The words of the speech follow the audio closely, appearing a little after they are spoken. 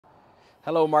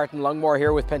Hello, Martin Longmore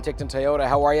here with Penticton Toyota.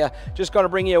 How are you? Just going to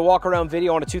bring you a walk-around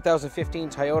video on a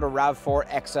 2015 Toyota RAV4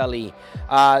 XLE.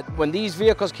 When these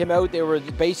vehicles came out, they were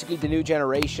basically the new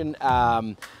generation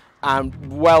and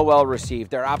well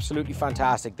received. They're absolutely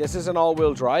fantastic. This is an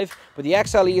all-wheel drive, but the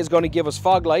XLE is going to give us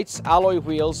fog lights, alloy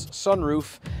wheels,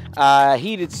 sunroof,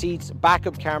 heated seats,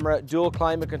 backup camera, dual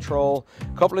climate control,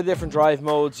 a couple of different drive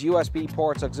modes, USB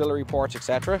ports, auxiliary ports,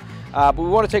 etc. But we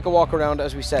want to take a walk around.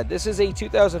 As we said, this is a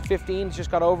 2015, it's just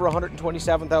got over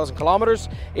 127,000 kilometers.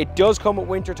 It does come with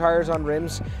winter tires on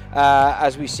rims,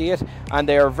 as we see it, and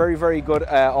they are very good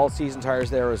all-season tires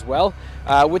there as well.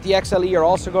 With the XLE, you're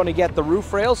also going to get the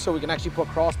roof rails, so we can actually put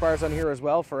crossbars on here as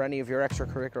well for any of your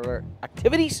extracurricular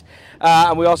activities.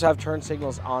 And we also have turn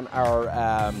signals on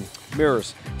our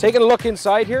mirrors. Taking a look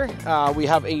inside here, we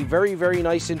have a very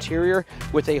nice interior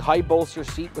with a high bolster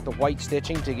seat with the white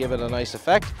stitching to give it a nice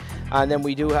effect. And then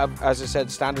we do have, as I said,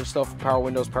 standard stuff: power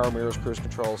windows, power mirrors, cruise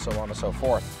control, so on and so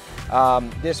forth.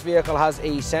 This vehicle has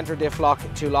a center diff lock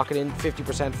to lock it in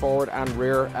 50% forward and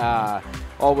rear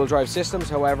all-wheel drive systems.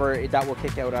 However, that will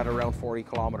kick out at around 40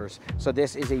 kilometers. So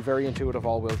this is a very intuitive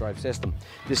all-wheel drive system.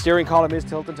 The steering column is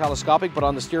tilt and telescopic, but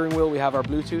on the steering wheel we have our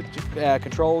Bluetooth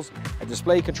controls, a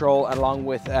display control, along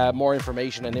with more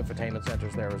information and infotainment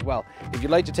centers there as well. If you'd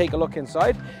like to take a look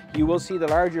inside, you will see the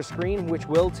larger screen, which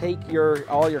will take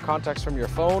all your contacts from your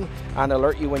phone and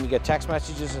alert you when you get text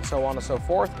messages and so on and so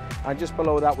forth. And just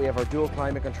below that we have our dual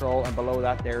climate control, and below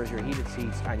that there's your heated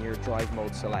seats and your drive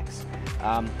mode selects.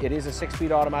 It is a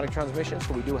 6-speed automatic transmission,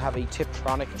 so we do have a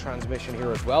Tiptronic transmission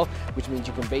here as well, which means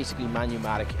you can basically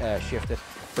manumatic shift it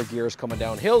for gears coming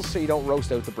down hills, so you don't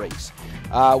roast out the brakes.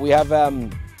 We have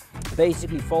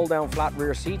basically fold down flat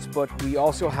rear seats, but we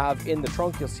also have in the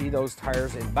trunk, you'll see those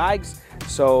tires in bags,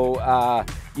 so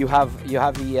you have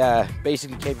the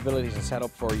basically capabilities and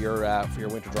setup for your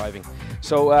winter driving.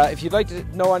 So if you'd like to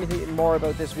know anything more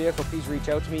about this vehicle, please reach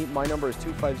out to me. My number is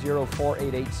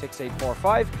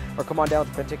 250-488-6845, or come on down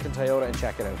to Penticton Toyota and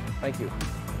check it out. Thank you.